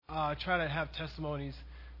try to have testimonies.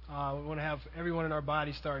 We want to have everyone in our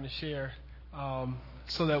body starting to share,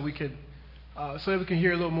 so that we can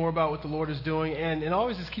hear a little more about what the Lord is doing, and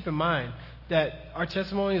always just keep in mind that our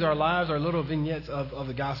testimonies, our lives, are little vignettes of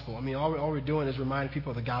the gospel. I mean, all we're doing is reminding people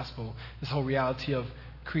of the gospel, this whole reality of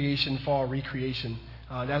creation, fall, recreation.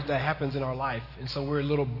 That happens in our life, and so we're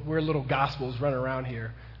little gospels running around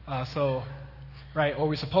here. Right, or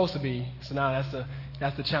we're supposed to be. So now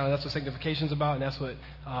that's the challenge. That's what sanctification's about, and that's what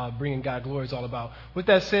bringing God glory is all about. With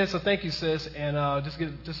that said, so thank you, sis, and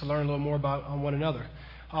just to learn a little more about one another.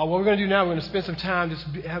 What we're going to do now, we're going to spend some time just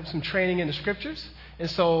have some training in the scriptures. And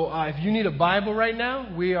so if you need a Bible right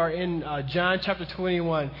now, we are in John chapter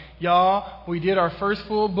 21. Y'all, we did our first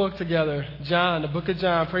full book together, John, the book of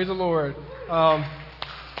John. Praise the Lord.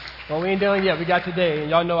 Well, we ain't done yet. We got today, and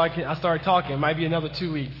y'all know I started talking. It might be another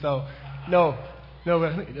 2 weeks. So, no,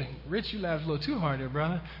 but Rich, you laughed a little too hard there,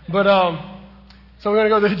 brother. But so we're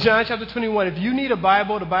going to go to John chapter 21. If you need a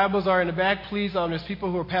Bible, the Bibles are in the back. Please, there's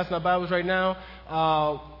people who are passing out Bibles right now.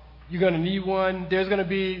 You're going to need one. The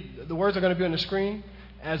words are going to be on the screen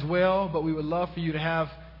as well, but we would love for you to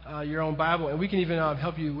have your own Bible, and we can even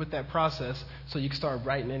help you with that process so you can start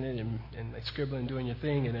writing in it and like, scribbling and doing your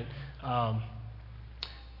thing in it.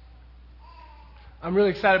 I'm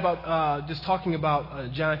really excited about just talking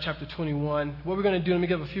about John chapter 21. What we're going to do, let me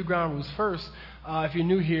give a few ground rules first. If you're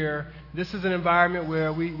new here, this is an environment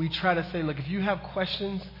where we try to say, look, if you have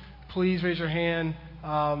questions, please raise your hand.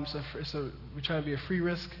 So we're trying to be a free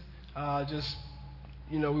risk.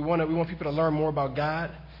 We want people to learn more about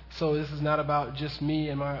God. So this is not about just me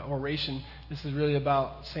and my oration. This is really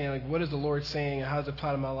about saying, like, what is the Lord saying, and how does it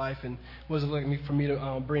apply to my life, and what does it look like for me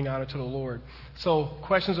to bring honor to the Lord. So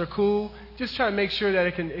questions are cool. Just try to make sure that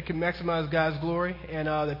it can maximize God's glory, and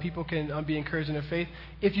that people can be encouraged in their faith.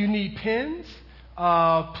 If you need pens,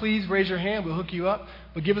 please raise your hand. We'll hook you up.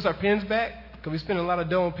 But give us our pens back, because we spend a lot of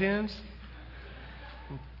dough on pens.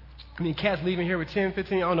 I mean, cats leaving here with 10,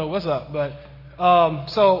 15, I don't know what's up, but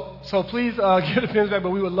so please give the pens back, but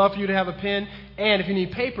we would love for you to have a pen. And if you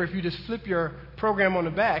need paper, if you just flip your program on the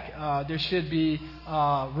back, there should be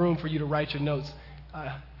room for you to write your notes.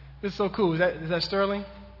 This is so cool. Is that Sterling?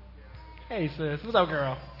 Hey, sis. What's up,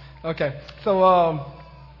 girl? Okay. So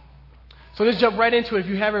let's jump right into it. If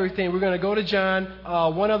you have everything, we're going to go to John.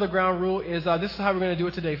 One other ground rule is this is how we're going to do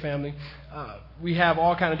it today, family. We have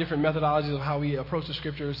all kind of different methodologies of how we approach the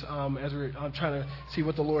scriptures as we're trying to see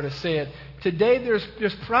what the Lord has said. Today,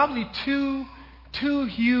 there's probably two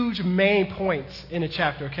huge main points in the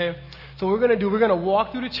chapter. Okay, so what we're going to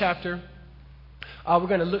walk through the chapter. We're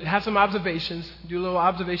going to have some observations, do a little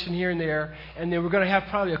observation here and there, and then we're going to have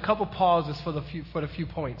probably a couple pauses for the few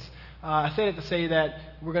points. I said it to say that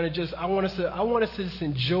we're going to I want us to just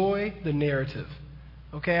enjoy the narrative.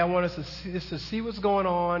 Okay, I want us to see what's going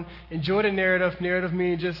on, enjoy the narrative. Narrative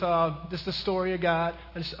meaning just the story of God,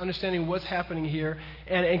 understanding what's happening here,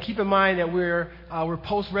 and keep in mind that we're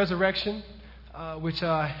post-resurrection, which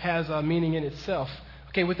has a meaning in itself.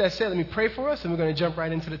 Okay, with that said, let me pray for us, and we're going to jump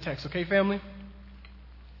right into the text. Okay, family?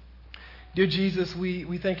 Dear Jesus,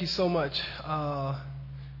 we thank you so much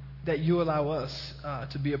that you allow us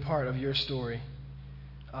to be a part of your story,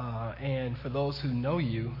 and for those who know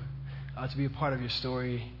you, to be a part of your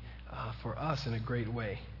story for us in a great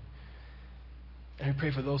way. And we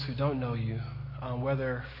pray for those who don't know you,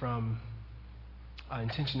 whether from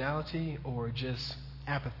intentionality or just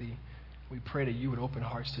apathy. We pray that you would open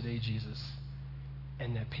hearts today, Jesus,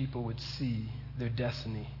 and that people would see their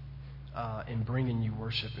destiny in bringing you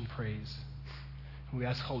worship and praise. We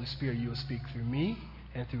ask, Holy Spirit, you will speak through me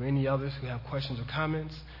and through any others who have questions or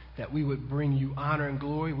comments, that we would bring you honor and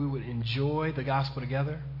glory. We would enjoy the gospel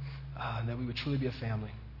together. That we would truly be a family.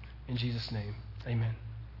 In Jesus' name, amen.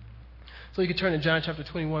 So you can turn to John chapter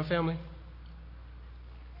 21, family.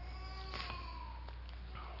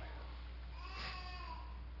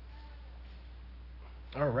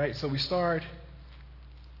 All right, so we start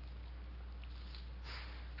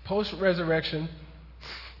post-resurrection,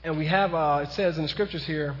 and we have, it says in the scriptures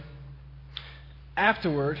here,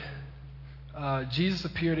 afterward, Jesus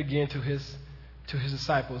appeared again to his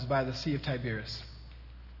disciples by the Sea of Tiberias,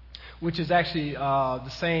 which is actually the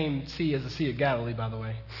same sea as the Sea of Galilee, by the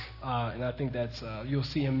way. And I think that's, you'll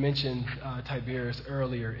see him mention Tiberias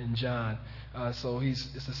earlier in John. So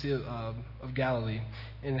it's the Sea of Galilee.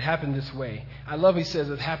 And it happened this way. I love he says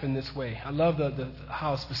it happened this way. I love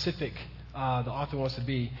how specific the author wants to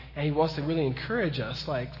be, and he wants to really encourage us.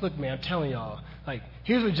 Like, look, man, I'm telling y'all, like,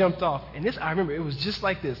 here's what jumped off. And this, I remember, it was just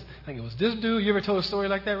like this. Like, it was this dude. You ever told a story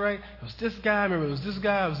like that, right? It was this guy. I remember it was this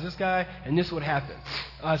guy. It was this guy, and this would happen.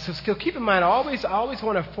 So keep in mind, I always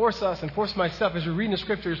want to force us and force myself as we're reading the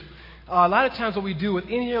scriptures. A lot of times, what we do with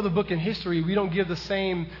any other book in history, we don't give the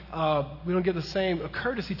same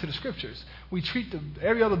courtesy to the scriptures. We treat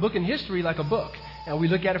every other book in history like a book, and we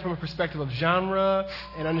look at it from a perspective of genre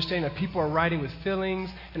and understanding that people are writing with feelings,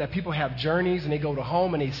 and that people have journeys, and they go to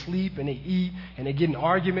home and they sleep and they eat and they get in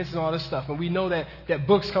arguments and all this stuff. And we know that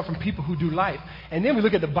books come from people who do life. And then we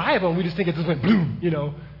look at the Bible and we just think it just went boom,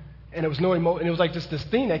 and there was no emotion. And it was like just this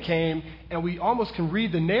thing that came, and we almost can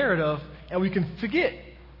read the narrative and we can forget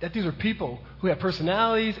that these are people who have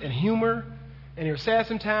personalities and humor, and they were sad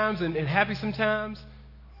sometimes and happy sometimes,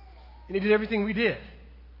 and they did everything we did.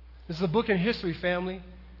 This is a book in history, family.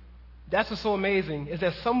 That's what's so amazing, is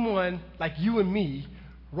that someone like you and me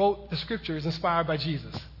wrote the scriptures inspired by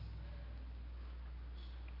Jesus.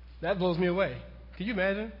 That blows me away. Can you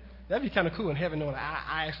imagine? That'd be kind of cool in heaven knowing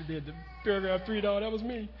I actually did the paragraph 3, dog. That was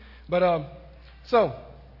me. But so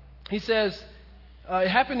he says, it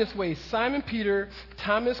happened this way. Simon Peter,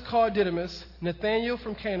 Thomas called Didymus, Nathanael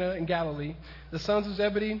from Cana in Galilee, the sons of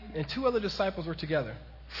Zebedee, and 2 other disciples were together.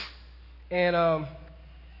 And it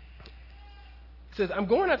says, I'm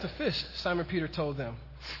going out to fish, Simon Peter told them.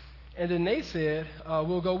 And then they said,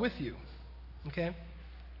 we'll go with you. Okay?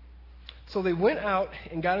 So they went out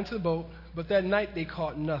and got into the boat, but that night they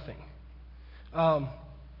caught nothing.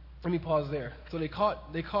 Let me pause there. So they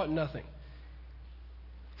caught nothing.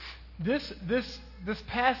 This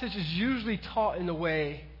passage is usually taught in the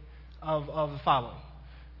way of the following.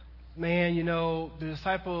 Man, the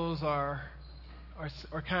disciples are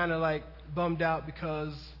kind of like bummed out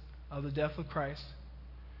because of the death of Christ.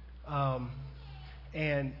 And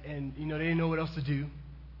they didn't know what else to do.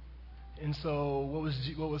 And so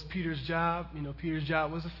what was Peter's job? Peter's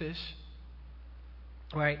job was to fish.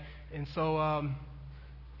 Right? And so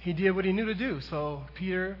he did what he knew to do. So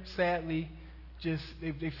Peter, sadly,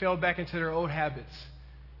 they fell back into their old habits.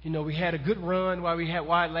 We had a good run while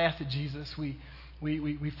it lasted, Jesus. We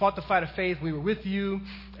fought the fight of faith. We were with you,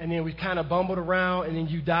 and then we kind of bumbled around, and then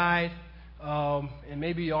you died. And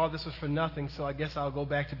maybe all this was for nothing, so I guess I'll go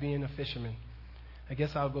back to being a fisherman. I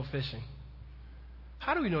guess I'll go fishing.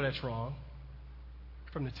 How do we know that's wrong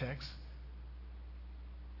from the text?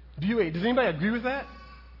 Does anybody agree with that?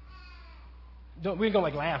 We ain't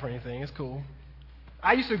going to laugh or anything. It's cool.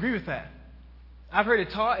 I used to agree with that. I've heard it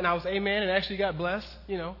taught, and I was amen and actually got blessed,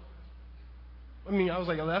 I was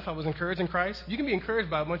like I was encouraged in Christ. You can be encouraged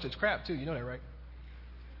by a bunch of crap, too. You know that, right?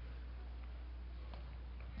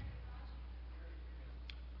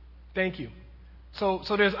 Thank you. So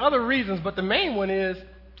there's other reasons, but the main one is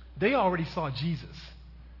they already saw Jesus.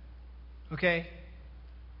 Okay?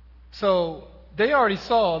 So they already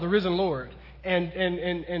saw the risen Lord. And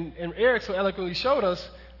Eric so eloquently showed us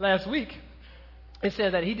last week. It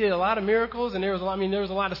said that he did a lot of miracles, and there was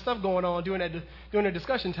a lot of stuff going on during the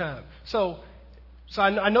discussion time. So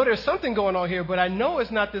I know there's something going on here, but I know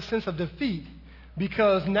it's not this sense of defeat,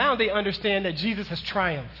 because now they understand that Jesus has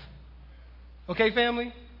triumphed. Okay,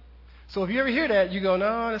 family? So if you ever hear that, you go,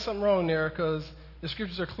 no, there's something wrong there, because the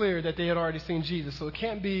scriptures are clear that they had already seen Jesus. So it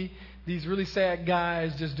can't be these really sad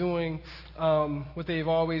guys just doing what they've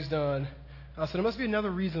always done. So there must be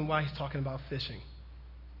another reason why he's talking about fishing.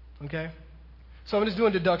 Okay? So I'm just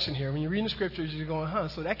doing deduction here. When you're reading the scriptures, you're going,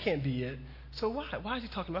 so that can't be it. So why? Why is he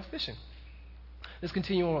talking about fishing? Let's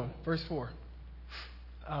continue on. Verse 4.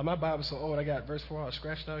 My Bible's so old, I got verse 4 all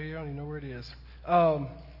scratched out here. I don't even know where it is.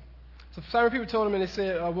 So Simon Peter told him, and they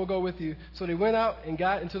said, we'll go with you. So they went out and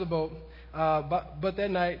got into the boat. But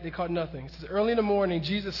that night they caught nothing. It says, early in the morning,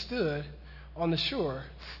 Jesus stood on the shore,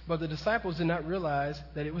 but the disciples did not realize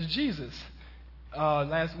that it was Jesus.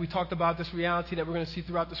 Last we talked about this reality that we're going to see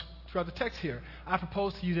throughout the text here. I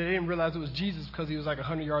proposed to you that they didn't realize it was Jesus because he was like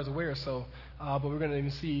 100 yards away or so, but we're going to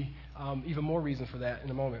even see even more reason for that in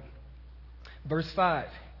a moment. Verse 5.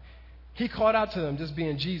 He called out to them, just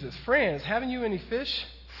being Jesus, friends, haven't you any fish?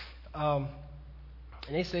 And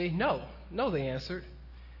they say, no, they answered.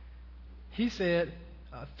 He said,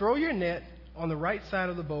 throw your net on the right side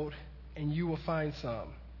of the boat and you will find some.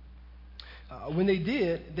 When they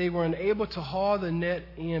did, they were unable to haul the net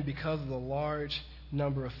in because of the large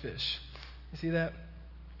number of fish. You see that?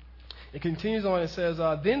 It continues on and says,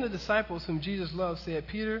 then the disciples whom Jesus loved said,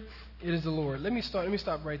 Peter, it is the Lord. Let me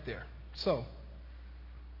stop right there. So,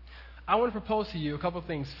 I want to propose to you a couple of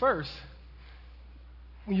things. First,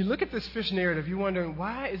 when you look at this fish narrative, you're wondering,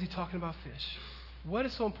 why is he talking about fish? What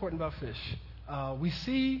is so important about fish? we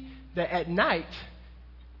see that at night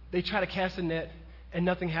they try to cast a net and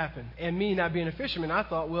nothing happened. And me not being a fisherman, I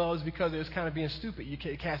thought, well, it's because it was kind of being stupid. You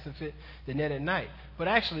can't cast the net at night. But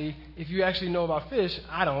actually, if you actually know about fish,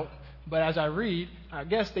 I don't. But as I read, I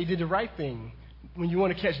guess they did the right thing. When you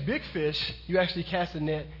want to catch big fish, you actually cast the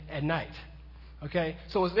net at night. Okay?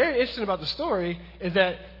 So what's very interesting about the story is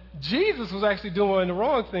that Jesus was actually doing the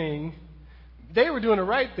wrong thing. They were doing the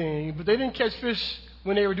right thing, but they didn't catch fish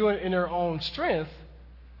when they were doing it in their own strength.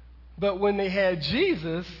 But when they had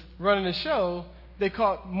Jesus running the show, they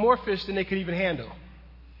caught more fish than they could even handle,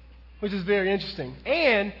 which is very interesting.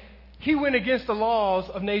 And he went against the laws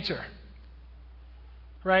of nature,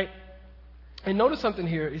 right? And notice something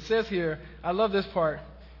here. It says here, I love this part.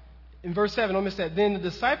 In verse 7, don't miss that. Then the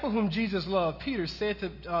disciple whom Jesus loved, Peter, said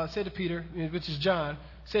to Peter, which is John,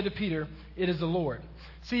 said to Peter, "It is the Lord."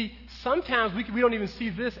 See, sometimes we don't even see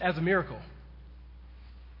this as a miracle.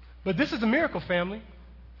 But this is a miracle, family.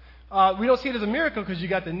 We don't see it as a miracle because you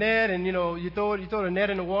got the net and, you throw the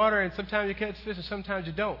net in the water and sometimes you catch fish and sometimes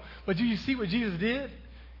you don't. But do you see what Jesus did?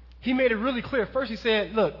 He made it really clear. First he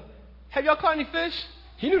said, look, have y'all caught any fish?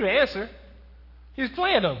 He knew the answer. He was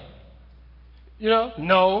playing them.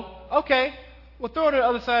 No. Okay, well, throw it on the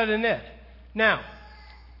other side of the net. Now,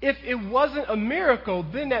 if it wasn't a miracle,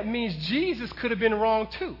 then that means Jesus could have been wrong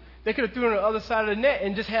too. They could have thrown it on the other side of the net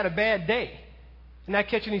and just had a bad day and not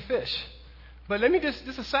catch any fish. But let me just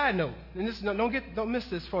a side note, and this, don't miss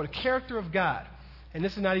this, for the character of God, and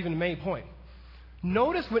this is not even the main point.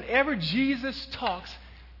 Notice whenever Jesus talks,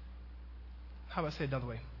 how about I say it another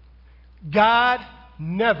way? God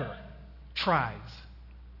never tries.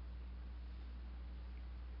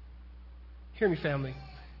 Hear me, family.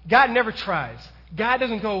 God never tries. God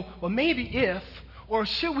doesn't go, well, maybe if, or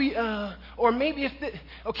should we, or maybe if,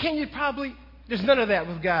 or can you probably, there's none of that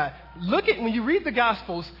with God. Look at, when you read the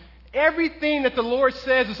Gospels, everything that the Lord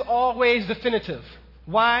says is always definitive.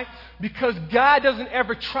 Why? Because God doesn't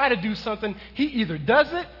ever try to do something. He either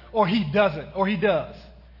does it or he doesn't, or he does.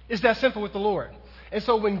 It's that simple with the Lord. And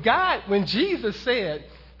so when Jesus said,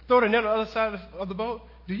 throw the net on the other side of the boat,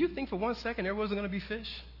 do you think for 1 second there wasn't going to be fish?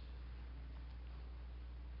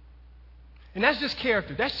 And that's just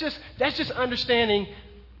character. That's just understanding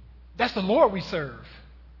that's the Lord we serve.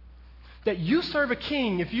 That you serve a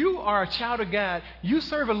king. If you are a child of God, you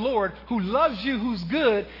serve a Lord who loves you, who's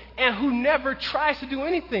good, and who never tries to do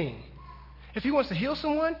anything. If he wants to heal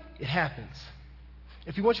someone, it happens.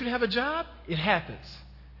 If he wants you to have a job, it happens.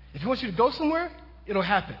 If he wants you to go somewhere, it'll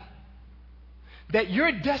happen. That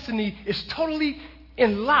your destiny is totally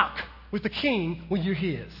in lock with the king when you're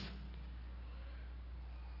his.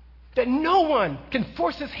 That no one can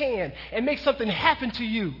force his hand and make something happen to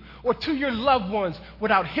you or to your loved ones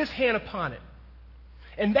without his hand upon it.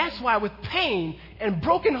 And that's why with pain and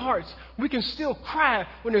broken hearts, we can still cry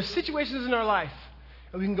when there's situations in our life.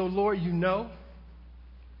 And we can go, Lord, you know,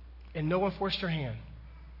 and no one forced your hand.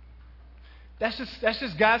 That's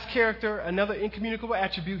just God's character, another incommunicable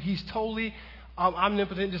attribute. He's totally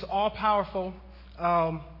omnipotent, just all-powerful.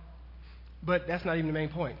 But that's not even the main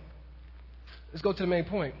point. Let's go to the main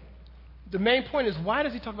point. The main point is, why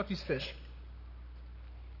does he talk about these fish?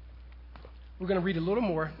 We're going to read a little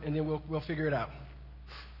more, and then we'll figure it out.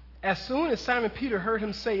 As soon as Simon Peter heard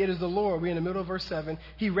him say, "It is the Lord," we're in the middle of verse 7,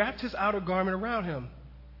 he wrapped his outer garment around him,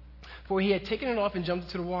 for he had taken it off and jumped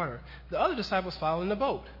into the water. The other disciples followed in the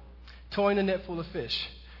boat, towing the net full of fish,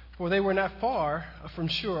 for they were not far from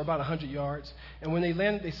shore, about 100 yards. And when they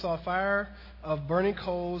landed, they saw a fire of burning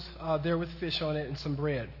coals there with fish on it and some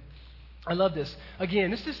bread. I love this.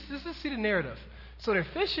 Again, let's see the narrative. So they're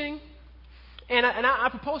fishing, and I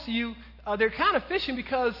propose to you, they're kind of fishing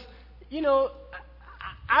because,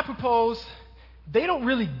 I propose they don't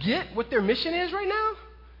really get what their mission is right now.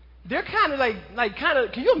 They're kind of like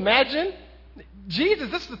can you imagine?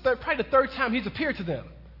 Jesus, this is probably the third time he's appeared to them.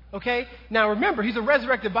 Okay? Now remember, he's a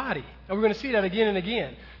resurrected body, and we're going to see that again and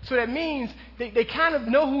again. So that means they kind of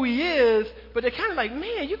know who he is, but they're kind of like,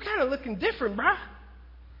 man, you kind of looking different, bruh.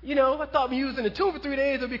 I thought when you was in the tomb for 3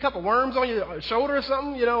 days, there'd be a couple worms on your shoulder or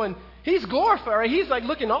something, and he's glorified, right? He's like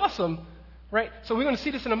looking awesome, right? So we're going to see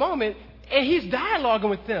this in a moment, and he's dialoguing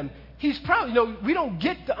with them. He's probably, we don't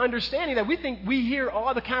get the understanding that we think we hear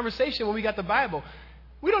all the conversation when we got the Bible.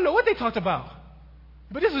 We don't know what they talked about.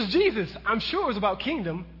 But this is Jesus. I'm sure it was about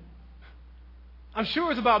kingdom. I'm sure it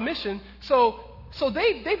was about mission. So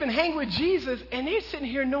they've been hanging with Jesus, and they're sitting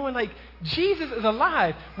here knowing, like, Jesus is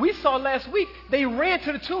alive. We saw last week, they ran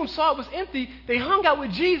to the tomb, saw it was empty. They hung out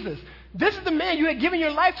with Jesus. This is the man you had given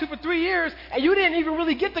your life to for 3 years, and you didn't even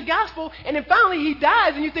really get the gospel, and then finally he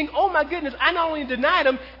dies, and you think, oh my goodness, I not only denied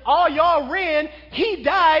him, all y'all ran, he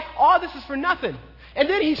died, all this is for nothing. And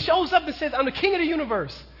then he shows up and says, I'm the king of the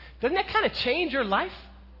universe. Doesn't that kind of change your life?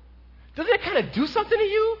 Doesn't that kind of do something to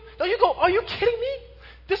you? Don't you go, are you kidding me?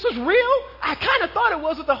 This was real? I kind of thought it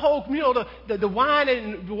was with the whole, the wine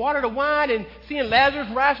and the water to wine and seeing Lazarus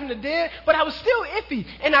rise from the dead, but I was still iffy,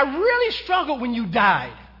 and I really struggled when you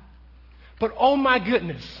died. But oh my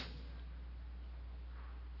goodness,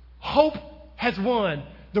 hope has won.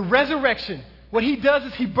 The resurrection, what he does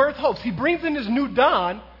is he births hopes. He brings in this new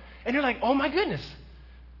dawn, and you're like, oh my goodness.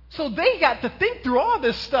 So they got to think through all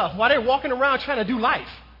this stuff while they're walking around trying to do life.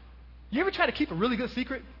 You ever try to keep a really good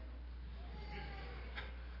secret?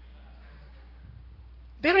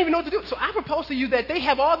 They don't even know what to do. So I propose to you that they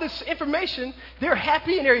have all this information, they're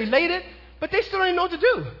happy and they're elated, but they still don't even know what to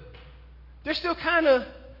do. They're still kind of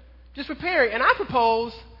just preparing. And I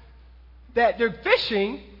propose that they're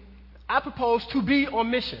fishing, I propose to be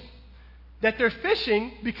on mission. That they're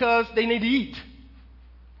fishing because they need to eat.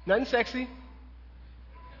 Nothing sexy.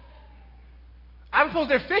 I propose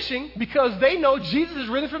they're fishing because they know Jesus is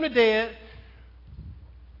risen from the dead.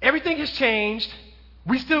 Everything has changed.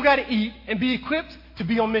 We still got to eat and be equipped to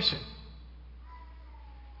be on mission.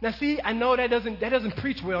 Now see, I know that doesn't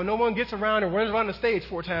preach well. No one gets around and runs around the stage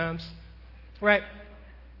 4 times. Right?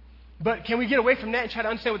 But can we get away from that and try to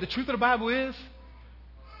understand what the truth of the Bible is?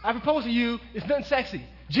 I propose to you, it's nothing sexy.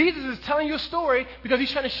 Jesus is telling you a story because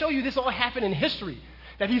he's trying to show you this all happened in history.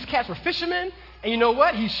 That these cats were fishermen, and you know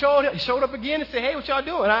what? He showed up again and said, hey, what y'all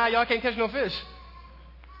doing? Y'all can't catch no fish.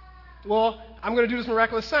 Well, I'm going to do this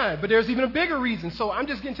miraculous sign. But there's even a bigger reason. So I'm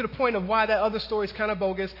just getting to the point of why that other story is kind of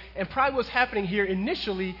bogus. And probably what's happening here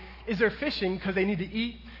initially is they're fishing because they need to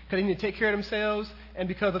eat, because they need to take care of themselves, and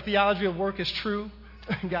because the theology of work is true.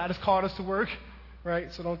 God has called us to work,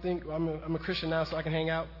 right? So don't think I'm a Christian now so I can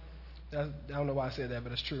hang out. I don't know why I said that,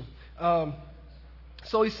 but it's true.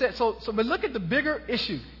 So he said, but look at the bigger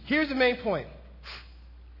issue. Here's the main point.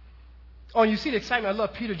 Oh, and you see the excitement. I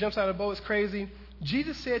love Peter jumps out of the boat. It's crazy.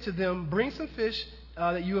 Jesus said to them, bring some fish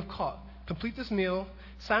that you have caught. Complete this meal.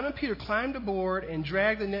 Simon Peter climbed aboard and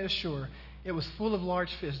dragged the net ashore. It was full of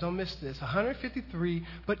large fish. Don't miss this. 153.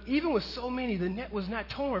 But even with so many, the net was not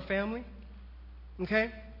torn, family.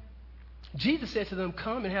 Okay? Jesus said to them,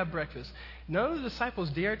 come and have breakfast. None of the disciples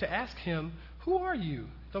dared to ask him, who are you?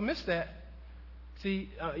 Don't miss that.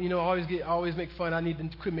 See, always make fun. I need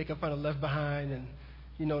to quit making fun of Left Behind and,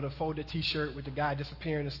 the folded T-shirt with the guy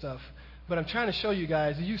disappearing and stuff. But I'm trying to show you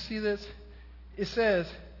guys. Do you see this? It says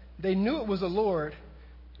they knew it was the Lord.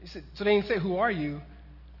 So they didn't say, who are you?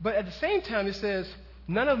 But at the same time, it says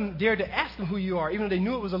none of them dared to ask him who you are, even though they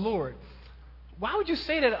knew it was the Lord. Why would you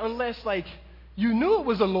say that unless, you knew it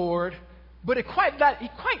was the Lord, but he quite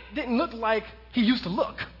didn't look like he used to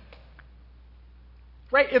look?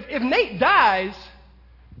 Right? If Nate dies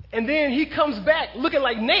and then he comes back looking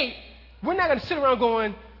like Nate, we're not going to sit around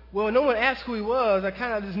going, well, no one asked who he was. I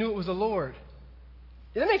kind of just knew it was the Lord.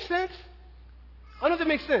 Does that make sense? I don't know if that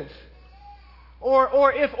makes sense.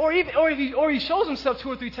 Or if he shows himself 2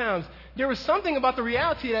 or 3 times, there was something about the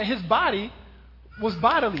reality that his body was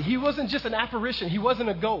bodily. He wasn't just an apparition. He wasn't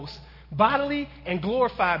a ghost. Bodily and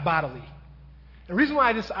glorified bodily. The reason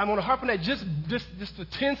why I want to harp on that just for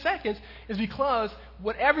 10 seconds is because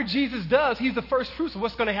whatever Jesus does, he's the first fruits of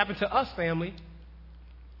what's going to happen to us, family.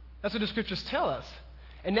 That's what the scriptures tell us.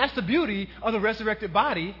 And that's the beauty of the resurrected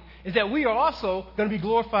body, is that we are also going to be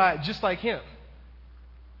glorified just like him.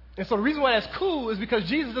 And so the reason why that's cool is because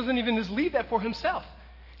Jesus doesn't even just leave that for himself.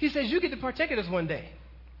 He says, you get to partake of this one day.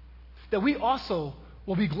 That we also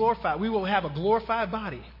will be glorified. We will have a glorified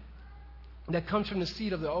body that comes from the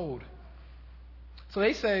seed of the old. So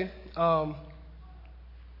they say,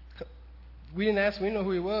 we didn't ask, we didn't know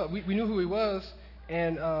who he was. We knew who he was,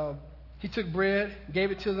 and he took bread,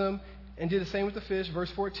 gave it to them, and did the same with the fish.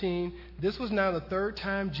 Verse 14, this was now the 3rd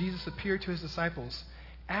time Jesus appeared to his disciples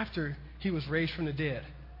after he was raised from the dead.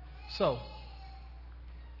 So,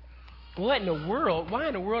 why in the world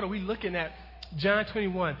are we looking at John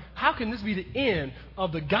 21? How can this be the end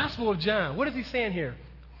of the Gospel of John? What is he saying here?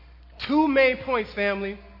 2 main points,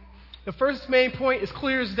 family. The first main point is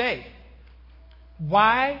clear as day.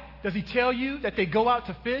 Why does he tell you that they go out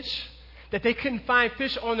to fish? That they couldn't find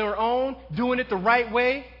fish on their own, doing it the right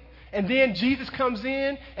way? And then Jesus comes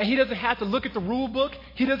in, and he doesn't have to look at the rule book.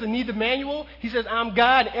 He doesn't need the manual. He says, I'm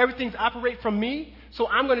God, and everything's operate from me. So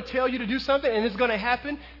I'm going to tell you to do something, and it's going to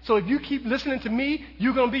happen. So if you keep listening to me,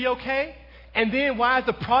 you're going to be okay. And then why is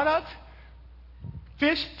the product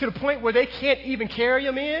fish to the point where they can't even carry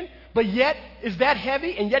them in? but yet is that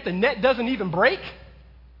heavy, and yet the net doesn't even break?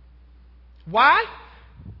 Why?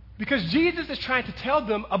 Because Jesus is trying to tell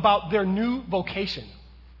them about their new vocation.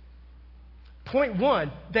 Point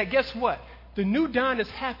one, that guess what? The new dawn has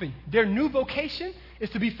happened. Their new vocation is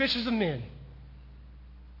to be fishers of men.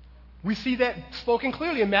 We see that spoken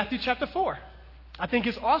clearly in Matthew chapter 4. I think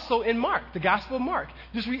it's also in Mark, the Gospel of Mark.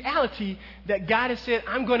 This reality that God has said,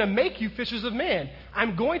 I'm going to make you fishers of men.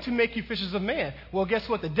 I'm going to make you fishers of men. Well, guess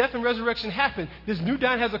what? The death and resurrection happened. This new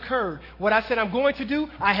dawn has occurred. What I said I'm going to do,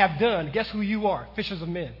 I have done. Guess who you are? Fishers of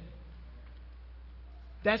men.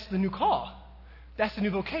 That's the new call. That's the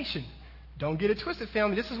new vocation. Don't get it twisted,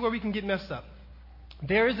 family. This is where we can get messed up.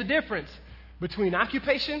 There is a difference between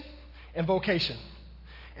occupation and vocation.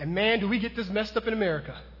 And man, do we get this messed up in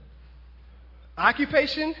America.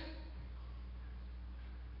 Occupation,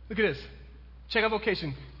 look at this. Check out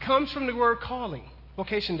vocation. Comes from the word calling.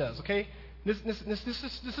 Vocation does, okay? This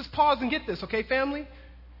is pause and get this, okay, family?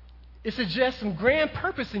 It suggests some grand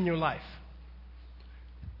purpose in your life.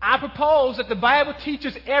 I propose that the Bible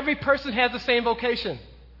teaches every person has the same vocation.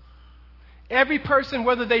 Every person,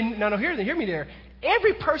 whether they, no, hear me there.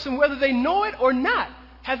 Every person, whether they know it or not,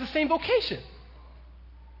 has the same vocation.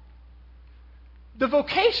 The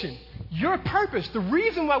vocation, your purpose, the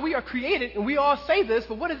reason why we are created, and we all say this,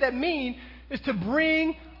 but what does that mean? Is to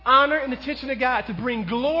bring honor and attention to God, to bring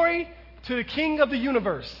glory to the King of the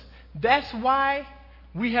universe. That's why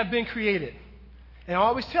we have been created. And I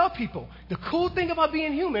always tell people, the cool thing about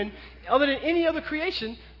being human, other than any other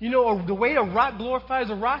creation, the way a rock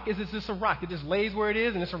glorifies a rock is it's just a rock. It just lays where it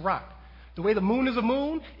is and it's a rock. The way the moon is a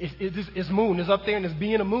moon, it's moon. It's up there and it's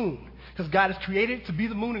being a moon. Because God has created it to be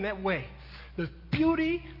the moon in that way. The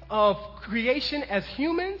beauty of creation as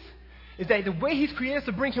humans is that the way He's created us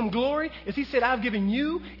to bring Him glory is He said, I've given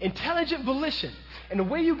you intelligent volition. And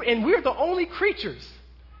we're the only creatures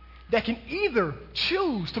that can either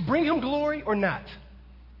choose to bring Him glory or not.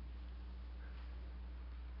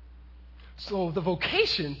 So the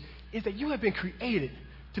vocation is that you have been created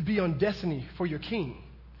to be on destiny for your King.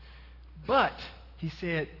 But He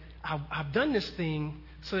said, I've done this thing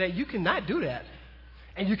so that you cannot do that.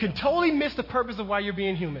 And you can totally miss the purpose of why you're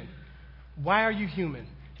being human. Why are you human?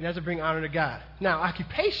 And that's to bring honor to God. Now,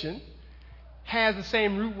 occupation has the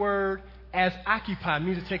same root word as occupy,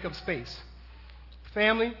 means to take up space.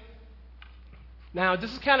 Family. Now,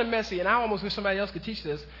 this is kind of messy, and I almost wish somebody else could teach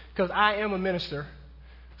this because I am a minister.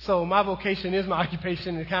 So my vocation is my occupation,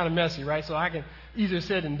 and it's kind of messy, right? So I can easier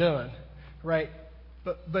said than done, right?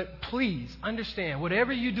 But please understand,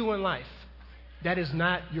 whatever you do in life, that is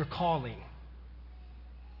not your calling.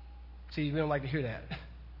 See, we don't like to hear that.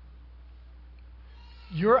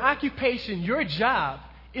 Your occupation, your job,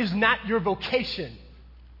 is not your vocation.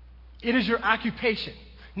 It is your occupation.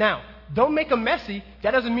 Now, don't make them messy.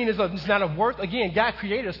 That doesn't mean it's not a work. Again, God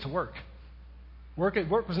created us to work. Work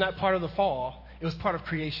was not part of the fall. It was part of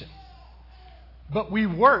creation. But we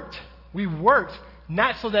worked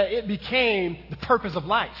not so that it became the purpose of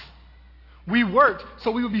life. We worked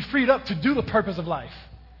so we would be freed up to do the purpose of life.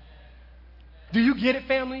 Do you get it,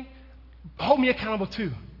 family? Hold me accountable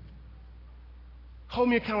too. Hold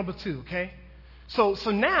me accountable too, okay? So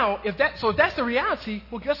now, if that's the reality,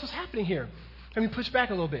 well, guess what's happening here? Let me push back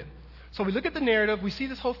a little bit. So we look at the narrative. We see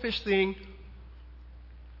this whole fish thing.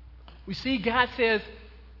 We see God says,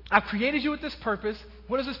 I've created you with this purpose.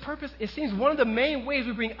 What is this purpose? It seems one of the main ways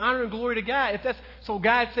we bring honor and glory to God. So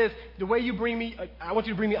God says, the way you bring me, I want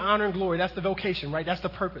you to bring me honor and glory. That's the vocation, right? That's the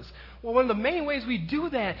purpose. Well, one of the main ways we do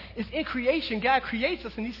that is in creation. God creates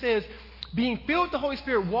us, and He says, being filled with the Holy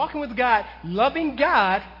Spirit, walking with God, loving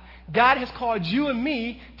God, God has called you and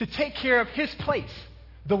me to take care of His place,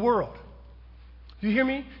 the world. Do you hear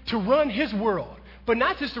me? To run His world. But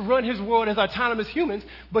not just to run His world as autonomous humans,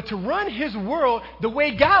 but to run His world the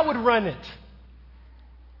way God would run it.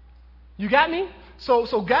 You got me?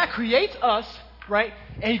 So God creates us, right?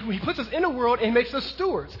 And He puts us in the world and He makes us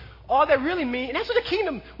stewards. All that really means, and that's what the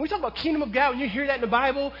kingdom, when we talk about kingdom of God, when you hear that in the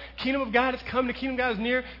Bible, kingdom of God is coming, the kingdom of God is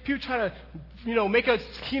near, people try to, make a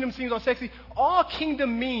kingdom seem all sexy. All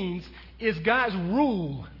kingdom means is God's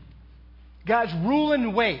rule. God's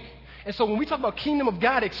ruling way. And so when we talk about kingdom of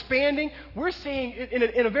God expanding, we're saying,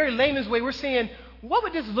 in a very layman's way, we're saying, what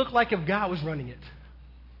would this look like if God was running it?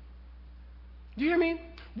 Do you hear me?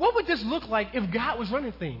 What would this look like if God was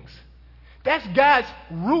running things? That's God's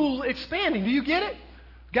rule expanding. Do you get it?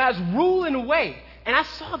 God's rule in a way. And I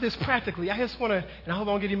saw this practically. I just want to, and I hope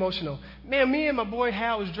I don't get emotional. Man, me and my boy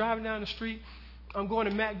Hal was driving down the street. I'm going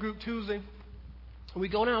to Mac Group Tuesday. And we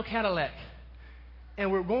go down Cadillac.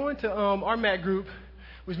 And we're going to our Mac Group,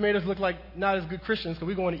 which made us look like not as good Christians because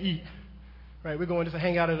we're going to eat. right? We're going just to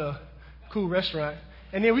hang out at a cool restaurant.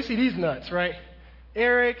 And then we see these nuts, right?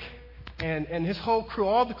 Eric and his whole crew,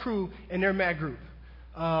 all the crew in their Mac group.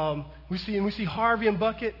 We see Harvey and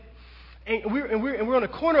Bucket. And we're on the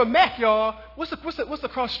corner of Mac, y'all. What's the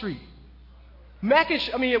cross street? Mac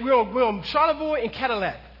we're on Charlevoix and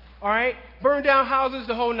Cadillac. All right? Burned down houses,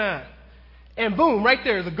 the whole nine. And boom, right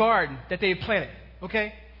there is a garden that they planted.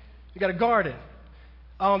 Okay? You got a garden.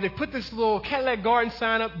 They put this little Cadillac garden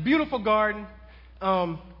sign up, beautiful garden.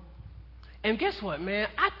 And guess what, man?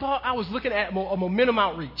 I thought I was looking at a Momentum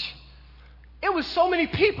Outreach. It was so many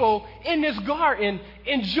people in this garden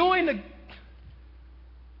enjoying the...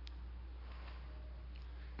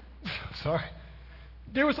 Sorry.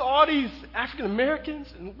 There was all these African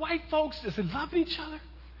Americans and white folks just loving each other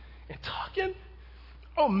and talking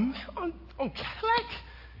on Cadillac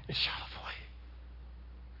and Charlevoix.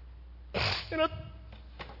 And I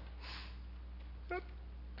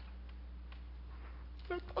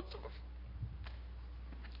thought to myself,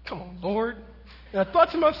 come on, Lord. And I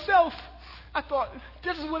thought to myself,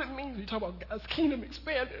 this is what it means when you talk about God's kingdom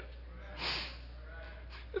expanded.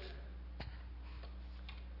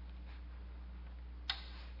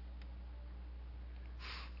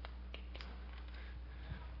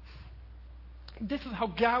 This is how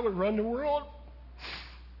God would run the world.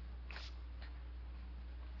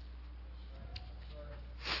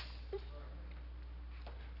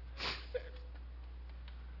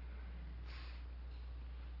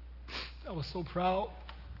 I was so proud.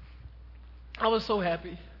 I was so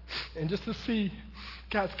happy. And just to see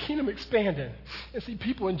God's kingdom expanding and see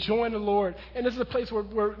people enjoying the Lord. And this is a place where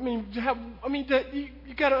you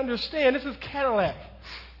got to understand, this is Cadillac.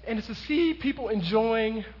 And it's to see people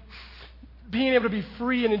enjoying, being able to be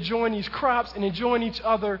free and enjoying these crops and enjoying each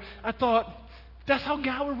other. I thought, that's how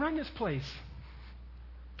God would run this place.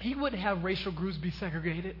 He wouldn't have racial groups be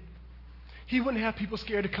segregated. He wouldn't have people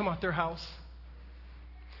scared to come out their house.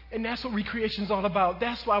 And that's what recreation is all about.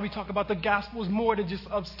 That's why we talk about the gospel is more than just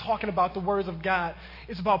us talking about the words of God.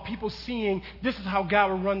 It's about people seeing this is how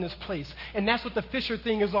God will run this place. And that's what the fisher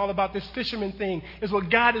thing is all about, this fisherman thing, is what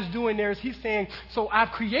God is doing there is he's saying, so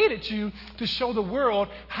I've created you to show the world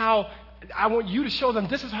how I want you to show them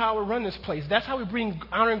this is how I will run this place. That's how we bring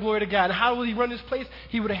honor and glory to God. And how will he run this place?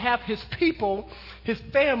 He would have his people, his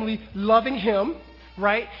family, loving him.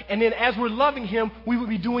 Right? And then as we're loving him, we would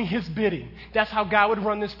be doing his bidding. That's how God would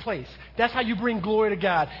run this place. That's how you bring glory to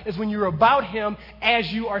God, is when you're about him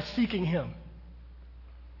as you are seeking him.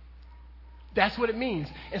 That's what it means.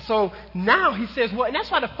 And so now he says, well, and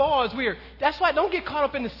that's why the fall is weird. That's why don't get caught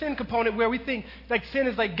up in the sin component where we think like sin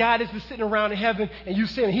is like God is just sitting around in heaven and you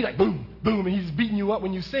sin and he's like boom, boom, and he's beating you up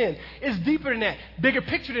when you sin. It's deeper than that, bigger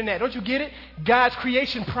picture than that. Don't you get it? God's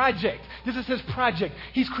creation project. This is his project.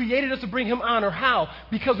 He's created us to bring him honor. How?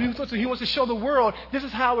 Because he wants to show the world this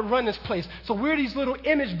is how I would run this place. So we're these little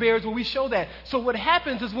image bearers where we show that. So what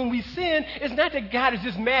happens is when we sin, it's not that God is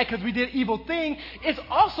just mad because we did evil thing. It's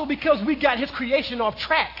also because we got his creation off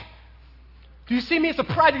track. Do you see me? It's a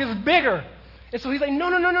project that's bigger. And so he's like,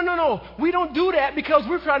 no. We don't do that because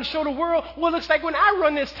we're trying to show the world what it looks like when I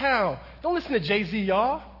run this town. Don't listen to Jay-Z,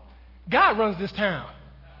 y'all. God runs this town.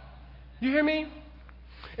 You hear me?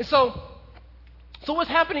 And so what's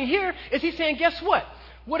happening here is he's saying, guess what?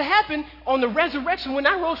 What happened on the resurrection, when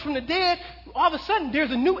I rose from the dead, all of a sudden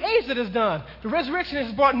there's a new age that is done. The resurrection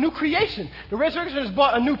has brought new creation. The resurrection has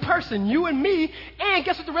brought a new person, you and me. And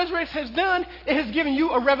guess what the resurrection has done? It has given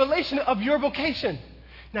you a revelation of your vocation.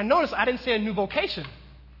 Now notice I didn't say a new vocation.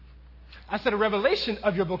 I said a revelation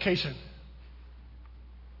of your vocation.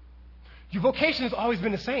 Your vocation has always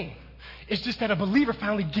been the same. It's just that a believer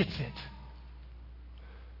finally gets it.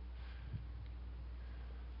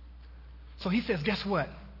 So he says, guess what?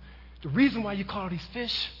 The reason why you call these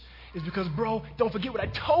fish is because, bro, don't forget what I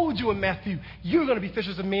told you in Matthew. You're going to be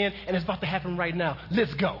fishers of men, and it's about to happen right now.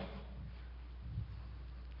 Let's go.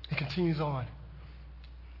 He continues on.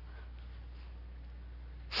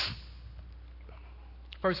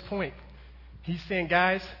 First point, he's saying,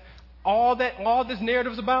 guys, all this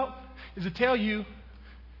narrative is about is to tell you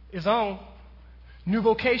is on new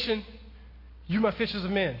vocation, you my fishers of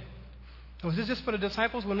men. So is this just for the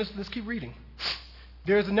disciples? Well, let's keep reading.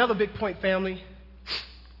 There's another big point, family.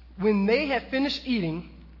 When they had finished eating,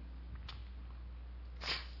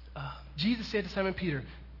 Jesus said to Simon Peter,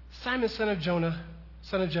 Simon, son of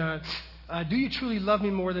John, do you truly love me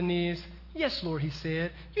more than these? Yes, Lord, he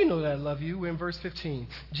said. You know that I love you. We're in verse 15.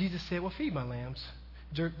 Jesus said, well, feed my lambs.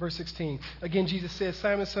 Verse 16. Again, Jesus said,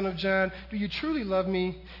 Simon, son of John, do you truly love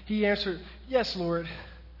me? He answered, yes, Lord.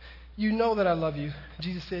 You know that I love you.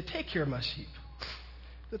 Jesus said, take care of my sheep.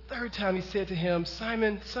 The third time he said to him,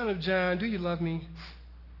 Simon, son of John, do you love me?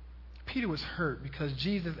 Peter was hurt because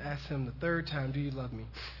Jesus asked him the third time, do you love me?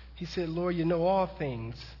 He said, Lord, you know all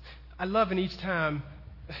things. I love it each time.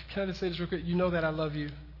 Can I just say this real quick? You know that I love you.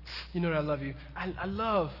 You know that I love you. I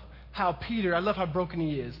love how broken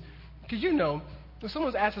he is. Because you know, when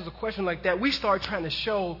someone asks us a question like that, we start trying to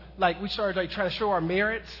show our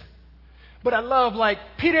merits. But I love,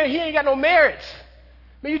 Peter, he ain't got no merits.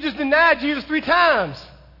 Man, you just denied Jesus 3 times.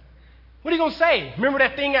 What are you going to say? Remember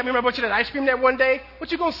that thing? I remember I bought you that ice cream that one day?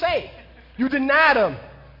 What you going to say? You denied him.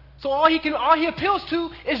 So all he appeals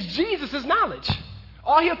to is Jesus' knowledge.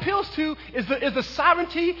 All he appeals to is the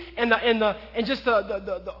sovereignty and just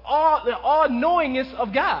the all-knowingness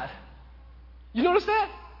of God. You notice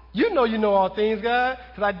that? You know all things, God,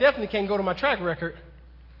 because I definitely can't go to my track record.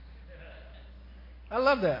 I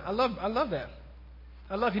love that. I love that.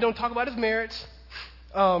 I love he don't talk about his merits.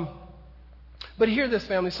 But hear this,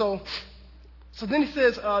 family. So then he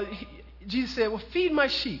says, Jesus said, well, feed my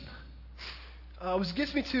sheep. Which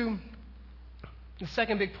gets me to the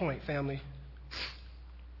second big point, family.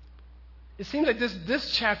 It seems like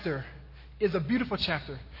this chapter is a beautiful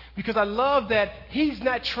chapter because I love that he's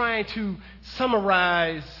not trying to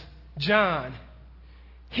summarize John.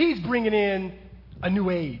 He's bringing in a new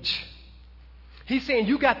age. He's saying,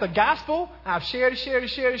 you got the gospel. I've shared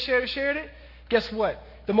it. Guess what?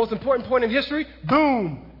 The most important point in history,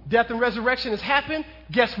 boom, death and resurrection has happened.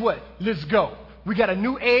 Guess what? Let's go. We got a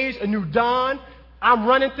new age, a new dawn. I'm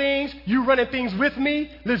running things. You running things with me.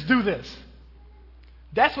 Let's do this.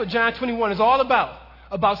 That's what John 21 is all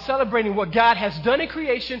about celebrating what God has done in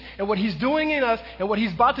creation and what he's doing in us and what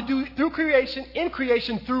he's about to do through creation, in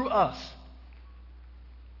creation, through us.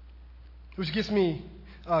 Which gets me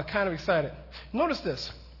kind of excited. Notice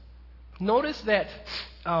this. Notice that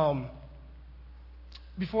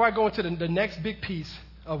before I go into the next big piece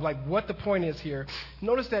of what the point is here,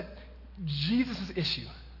 notice that Jesus' issue.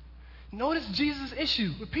 Notice Jesus'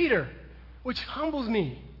 issue with Peter, which humbles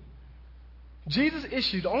me. Jesus'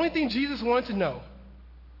 issue, the only thing Jesus wanted to know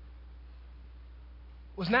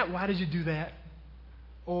was not why did you do that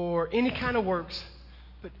or any kind of works,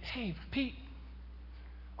 but hey, Pete,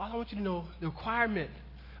 all I want you to know, the requirement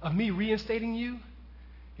of me reinstating you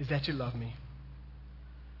is that you love me.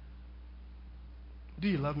 Do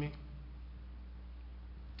you love me?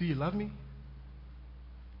 Do you love me?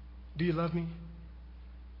 Do you love me?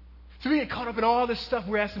 So we get caught up in all this stuff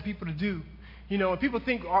we're asking people to do. You know, and people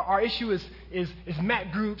think our issue is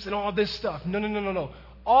MAC groups and all this stuff. No.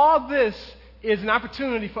 All this is an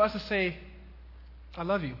opportunity for us to say, I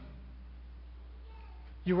love you.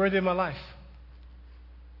 You're worthy of my life.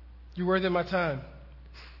 You're worthy of my time.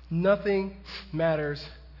 Nothing matters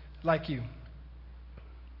like you.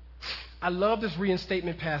 I love this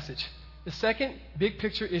reinstatement passage. The second big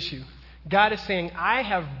picture issue. God is saying, I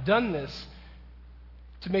have done this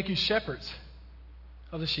to make you shepherds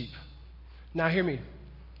of the sheep. Now hear me.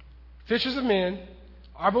 Fishers of men,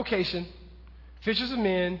 our vocation. Fishers of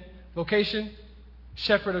men, vocation,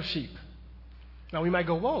 shepherd of sheep. Now we might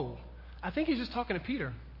go, whoa, I think he's just talking to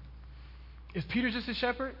Peter. Is Peter just a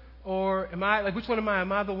shepherd? Or am I, which one am I?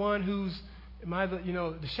 Am I the one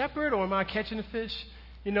the shepherd, or am I catching the fish?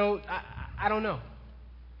 I don't know.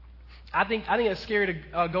 I think it's scary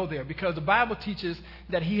to go there because the Bible teaches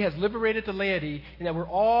that he has liberated the laity and that we're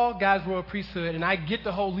all God's royal priesthood. And I get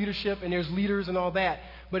the whole leadership and there's leaders and all that.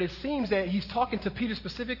 But it seems that he's talking to Peter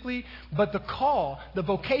specifically. But the call, the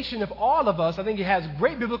vocation of all of us, I think it has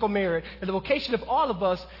great biblical merit. And the vocation of all of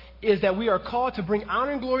us is that we are called to bring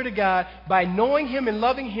honor and glory to God by knowing him and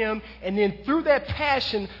loving him. And then through that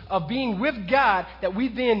passion of being with God, that we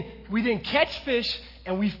then catch fish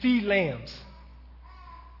and we feed lambs.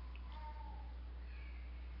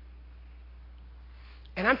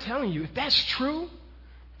 And I'm telling you, if that's true,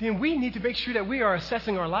 then we need to make sure that we are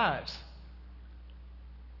assessing our lives.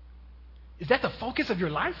 Is that the focus of your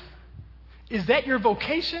life? Is that your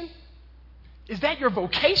vocation? Is that your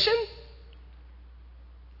vocation?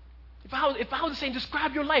 If I was to say,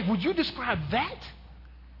 describe your life, would you describe that?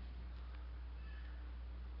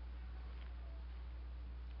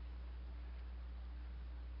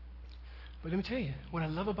 But let me tell you, what I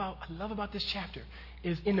love about this chapter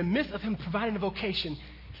is in the midst of him providing the vocation,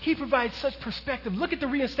 he provides such perspective. Look at the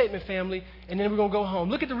reinstatement, family, and then we're going to go home.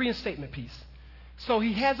 Look at the reinstatement piece. So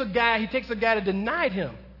he takes a guy that denied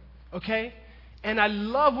him, okay? And I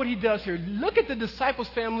love what he does here. Look at the disciples,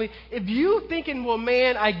 family. If you thinking, well,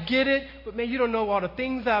 man, I get it, but man, you don't know all the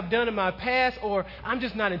things I've done in my past, or I'm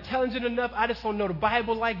just not intelligent enough, I just don't know the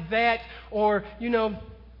Bible like that, or,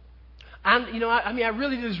 I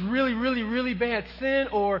really did this really, really, really bad sin,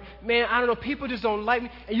 or, man, I don't know, people just don't like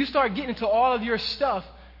me. And you start getting into all of your stuff.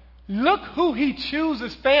 Look who he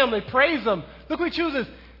chooses, family. Praise him. Look who he chooses.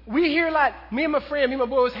 We hear a lot. Me and my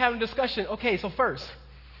boy was having a discussion. Okay, so first,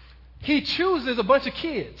 he chooses a bunch of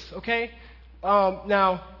kids, okay?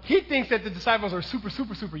 Now, he thinks that the disciples are super,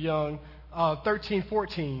 super, super young, 13,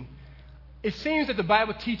 14. It seems that the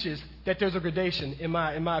Bible teaches that there's a gradation, in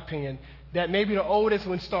my opinion, that maybe the oldest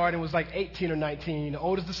one started was like 18 or 19, the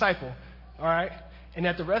oldest disciple, all right? And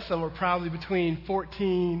that the rest of them were probably between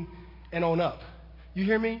 14 and on up. You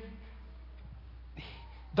hear me?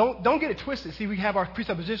 Don't get it twisted. See, we have our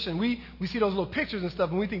presupposition. We see those little pictures and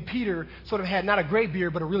stuff, and we think Peter sort of had not a great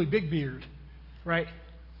beard, but a really big beard, right?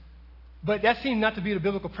 But that seemed not to be the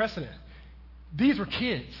biblical precedent. These were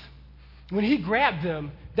kids. When he grabbed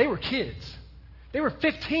them, they were kids. They were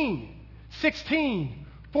 15, 16,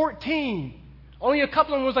 14. Only a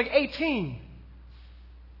couple of them was like 18.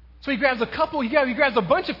 So he grabs a couple, he grabs a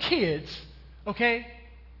bunch of kids, okay?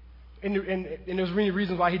 And there's many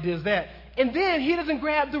reasons why he does that. And then he doesn't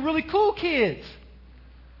grab the really cool kids,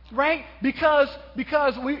 right? Because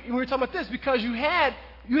we were talking about this, because you had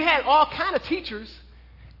all kind of teachers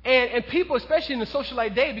and people, especially in the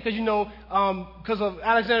socialite day, because because of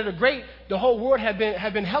Alexander the Great, the whole world had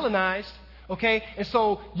been Hellenized, okay? And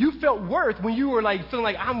so you felt worth when you were like feeling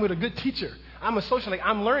like I'm with a good teacher, I'm a socialite,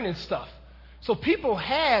 I'm learning stuff. So people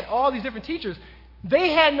had all these different teachers.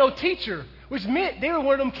 They had no teacher, which meant they were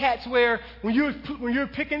one of them cats where when you were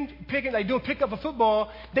picking, like doing pickup of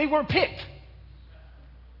football, they weren't picked.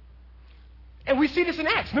 And we see this in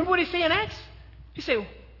Acts. Remember what he said in Acts? He said,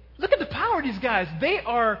 look at the power of these guys. They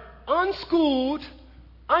are unschooled,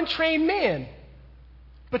 untrained men.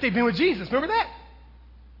 But they've been with Jesus. Remember that?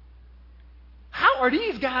 How are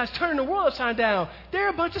these guys turning the world upside down? They're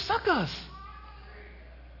a bunch of suckers.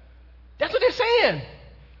 That's what they're saying.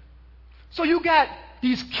 So you got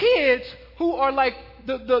these kids who are like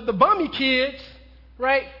the bummy kids,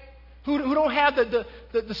 right? Who don't have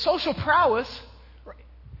the social prowess, right?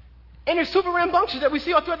 And they're super rambunctious that we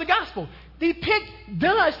see all throughout the gospel. They picked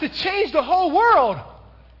us to change the whole world.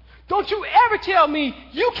 Don't you ever tell me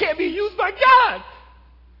you can't be used by God.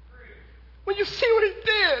 When you see what he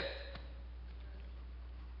did.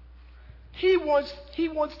 He wants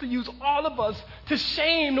to use all of us to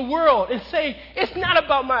shame the world and say, it's not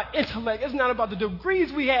about my intellect. It's not about the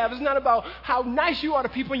degrees we have. It's not about how nice you are to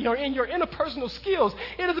people in your interpersonal skills.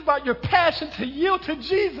 It is about your passion to yield to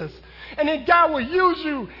Jesus. And then God will use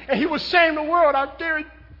you and he will shame the world. I guarantee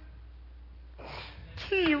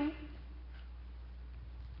you.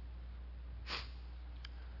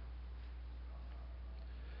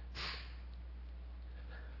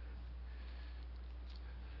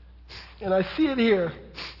 And I see it here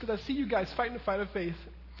because I see you guys fighting the fight of faith.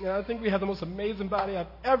 And I think we have the most amazing body I've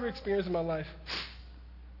ever experienced in my life.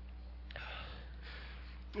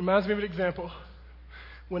 It reminds me of an example.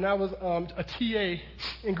 When I was a TA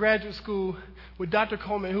in graduate school with Dr.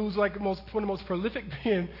 Coleman, who's like one of the most prolific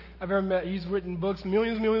men I've ever met. He's written books,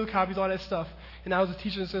 millions of copies, all that stuff. And I was a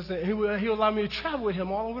teaching assistant. And he would allow me to travel with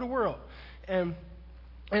him all over the world. And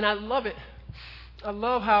I love it. I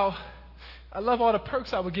love all the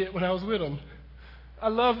perks I would get when I was with him. I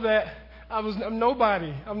love that I'm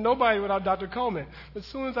nobody. I'm nobody without Dr. Coleman. But as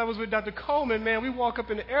soon as I was with Dr. Coleman, man, we walk up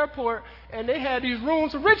in the airport, and they had these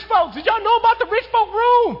rooms for rich folks. Did y'all know about the rich folk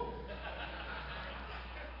room?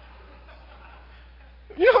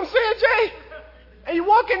 You know what I'm saying, Jay? And you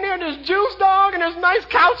walk in there, and there's juice, dog, and there's nice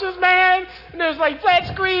couches, man, and there's like flat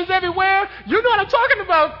screens everywhere. You know what I'm talking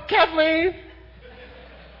about, Kathleen.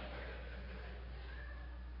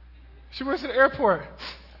 She works at the airport.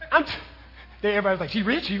 Everybody's like, she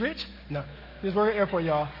rich? No, she's working at the airport,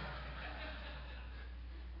 y'all.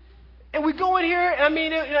 And we go in here, and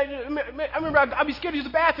I remember I'd be scared to use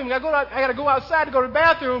the bathroom. I got to go outside to go to the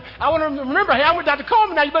bathroom. I want to remember, hey, I'm with Dr.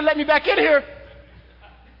 Coleman now. You better let me back in here.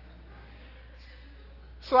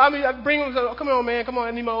 So I bring him. Oh, come on, man. Come on.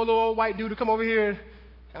 I need my little old white dude to come over here.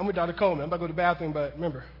 I'm with Dr. Coleman. I'm about to go to the bathroom, but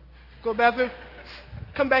remember, go to the bathroom.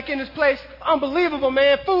 Come back in this place. Unbelievable,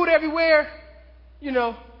 man. Food everywhere. You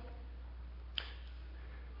know.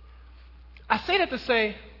 I say that to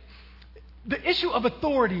say the issue of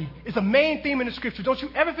authority is a main theme in the scripture. Don't you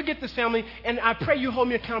ever forget this, family. And I pray you hold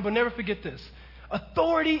me accountable. Never forget this.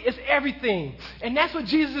 Authority is everything. And that's what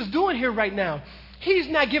Jesus is doing here right now. He's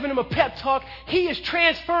not giving them a pep talk. He is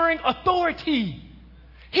transferring authority.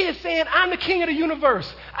 He is saying, I'm the king of the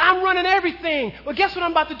universe. I'm running everything. But guess what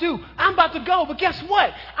I'm about to do? I'm about to go. But guess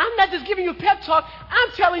what? I'm not just giving you a pep talk.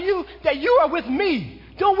 I'm telling you that you are with me.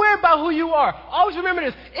 Don't worry about who you are. Always remember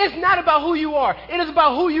this. It's not about who you are. It is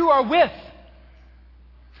about who you are with.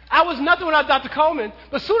 I was nothing without Dr. Coleman,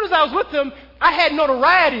 but as soon as I was with him, I had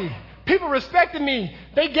notoriety. People respected me.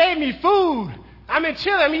 They gave me food. I'm in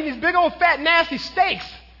Chile. I'm eating these big old fat nasty steaks.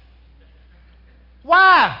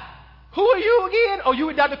 Why? Who are you again? Oh, you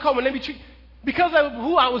with Dr. Coleman. Let me treat. Because of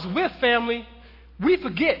who I was with, family, we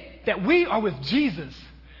forget that we are with Jesus.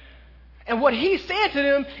 And what he said to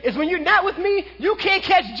them is, when you're not with me, you can't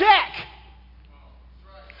catch jack.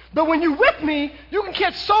 But when you're with me, you can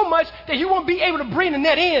catch so much that you won't be able to bring the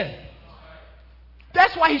net in.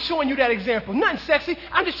 That's why he's showing you that example. Nothing sexy.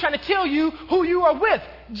 I'm just trying to tell you who you are with.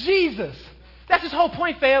 Jesus. That's his whole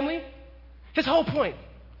point, family. His whole point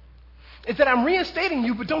is that I'm reinstating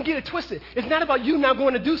you, but don't get it twisted. It's not about you now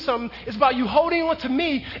going to do something. It's about you holding on to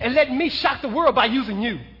me and letting me shock the world by using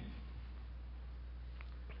you.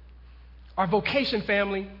 Our vocation,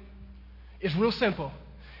 family, is real simple.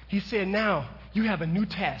 He said, now you have a new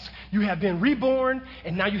task. You have been reborn,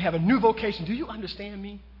 and now you have a new vocation. Do you understand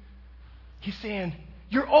me? He's saying,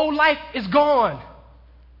 your old life is gone.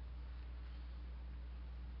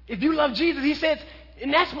 If you love Jesus, he says,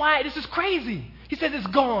 and that's why this is crazy. He says it's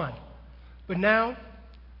gone. But now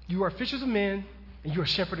you are fishers of men, and you are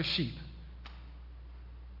shepherd of sheep.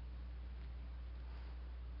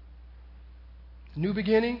 New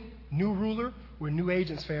beginning, new ruler, we're new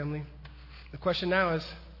agents, family. The question now is,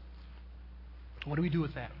 what do we do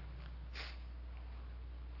with that?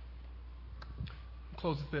 I'll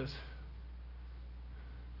close with this.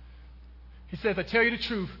 He says, I tell you the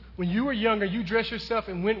truth, when you were younger, you dressed yourself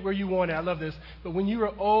and went where you wanted. I love this. But when you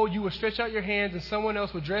were old, you would stretch out your hands and someone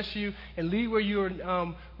else would dress you and lead where you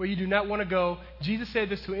do not want to go. Jesus said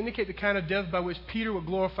this to indicate the kind of death by which Peter would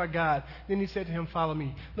glorify God. Then he said to him, follow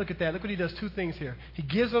me. Look at that. Look what he does. Two things here. He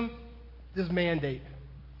gives him this mandate.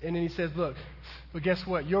 And then he says, look, but guess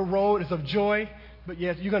what? Your road is of joy, but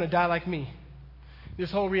yes, you're going to die like me.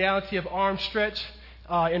 This whole reality of arm stretch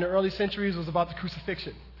in the early centuries was about the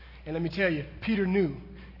crucifixion. And let me tell you, Peter knew.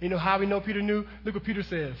 You know how we know Peter knew? Look what Peter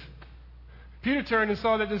says. Peter turned and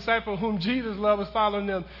saw that the disciple whom Jesus loved was following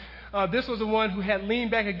them. This was the one who had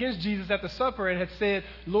leaned back against Jesus at the supper and had said,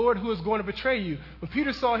 Lord, who is going to betray you? When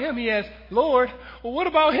Peter saw him, he asked, Lord, well, what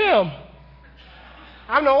about him?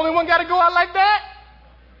 I'm the only one got to go out like that?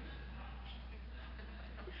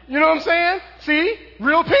 You know what I'm saying? See?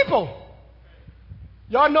 Real people.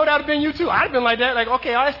 Y'all know that would have been you too. I'd have been like that. Like,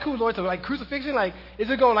 okay, oh, that's cool, Lord. So, like, crucifixion, like, is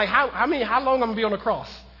it going, like, how long I'm going to be on the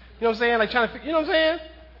cross? You know what I'm saying? Like, you know what I'm saying?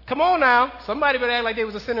 Come on now. Somebody would act like they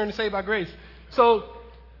was a sinner and saved by grace. So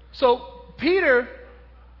Peter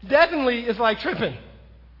definitely is like tripping.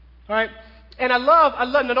 All right? And I love,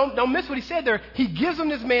 now don't miss what he said there. He gives them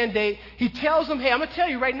this mandate. He tells them, hey, I'm going to tell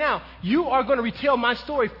you right now, you are going to retell my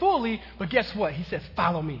story fully, but guess what? He says,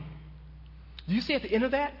 follow me. Do you see at the end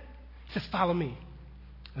of that? He says, follow me.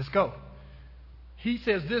 Let's go. He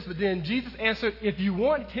says this, but then Jesus answered, if you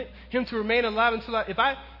want him to remain alive until if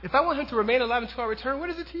I want him to remain alive until I return, what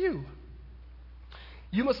is it to you?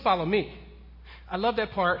 You must follow me. I love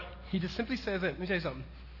that part. He just simply says it. Let me tell you something.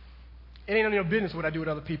 It ain't none of your business what I do with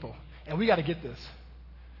other people. And we got to get this.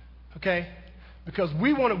 Okay? Because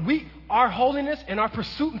our holiness and our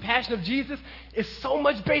pursuit and passion of Jesus is so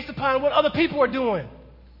much based upon what other people are doing.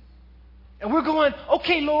 And we're going,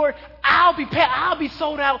 okay, Lord, I'll be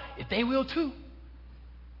sold out if they will too.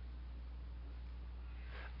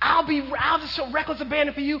 I'll just show reckless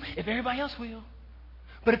abandon for you if everybody else will.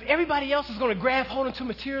 But if everybody else is going to grab hold into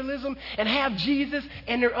materialism and have Jesus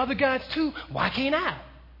and their other gods too, why can't I?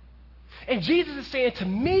 And Jesus is saying to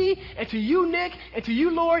me and to you, Nick, and to you,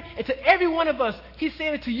 Lord, and to every one of us, he's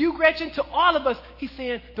saying it to you, Gretchen, to all of us, he's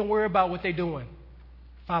saying, don't worry about what they're doing.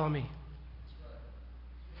 Follow me.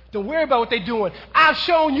 Don't worry about what they're doing. I've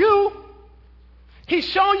shown you. He's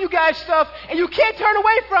shown you guys stuff, and you can't turn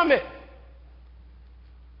away from it.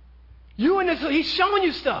 He's showing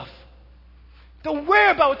you stuff. Don't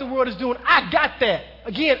worry about what the world is doing. I got that.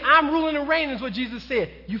 Again, I'm ruling and reigning is what Jesus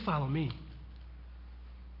said. You follow me.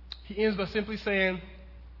 He ends by simply saying,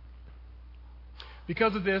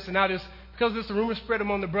 because of this, the rumor spread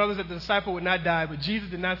among the brothers that the disciple would not die, but Jesus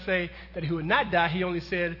did not say that he would not die. He only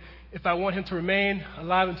said, if I want him to remain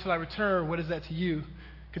alive until I return, what is that to you?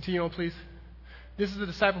 Continue on, please. This is the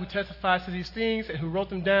disciple who testifies to these things and who wrote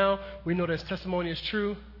them down. We know that his testimony is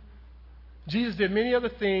true. Jesus did many other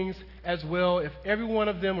things as well. If every one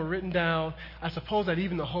of them were written down, I suppose that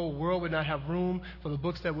even the whole world would not have room for the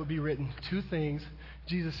books that would be written. Two things.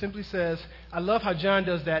 Jesus simply says, I love how John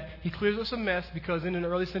does that. He clears up some mess because in the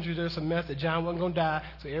early centuries there was some mess that John wasn't going to die.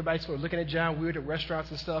 So everybody's sort of looking at John weird at restaurants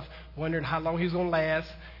and stuff, wondering how long he was going to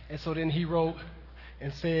last. And so then he wrote,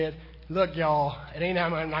 and said, look, y'all, it ain't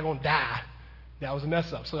I'm not going to die. That was a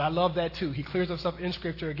mess up. So I love that too. He clears us up in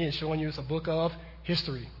Scripture, again, showing you it's a book of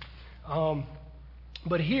history.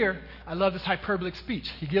 But here, I love this hyperbolic speech.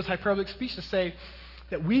 He gives hyperbolic speech to say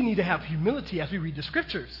that we need to have humility as we read the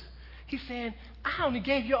Scriptures. He's saying, I only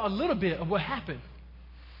gave you a little bit of what happened.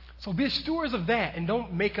 So be stewards of that and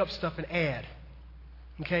don't make up stuff and add.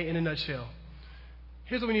 Okay, in a nutshell.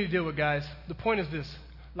 Here's what we need to deal with, guys. The point is this.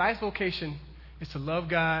 Life's vocation is to love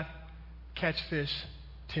God, catch fish,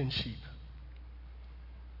 tend sheep.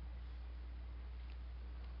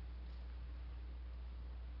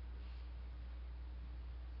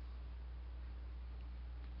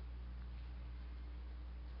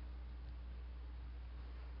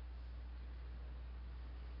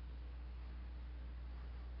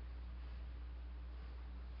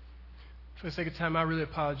 For the sake of time, I really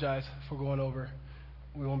apologize for going over.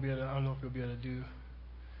 We won't be able to, I don't know if we'll be able to do.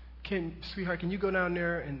 Sweetheart, can you go down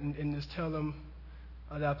there and just tell them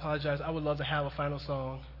that I apologize? I would love to have a final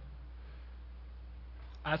song.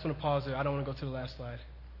 I just want to pause there. I don't want to go to the last slide.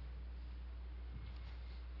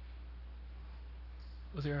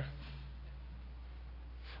 Was there?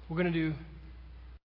 We're going to do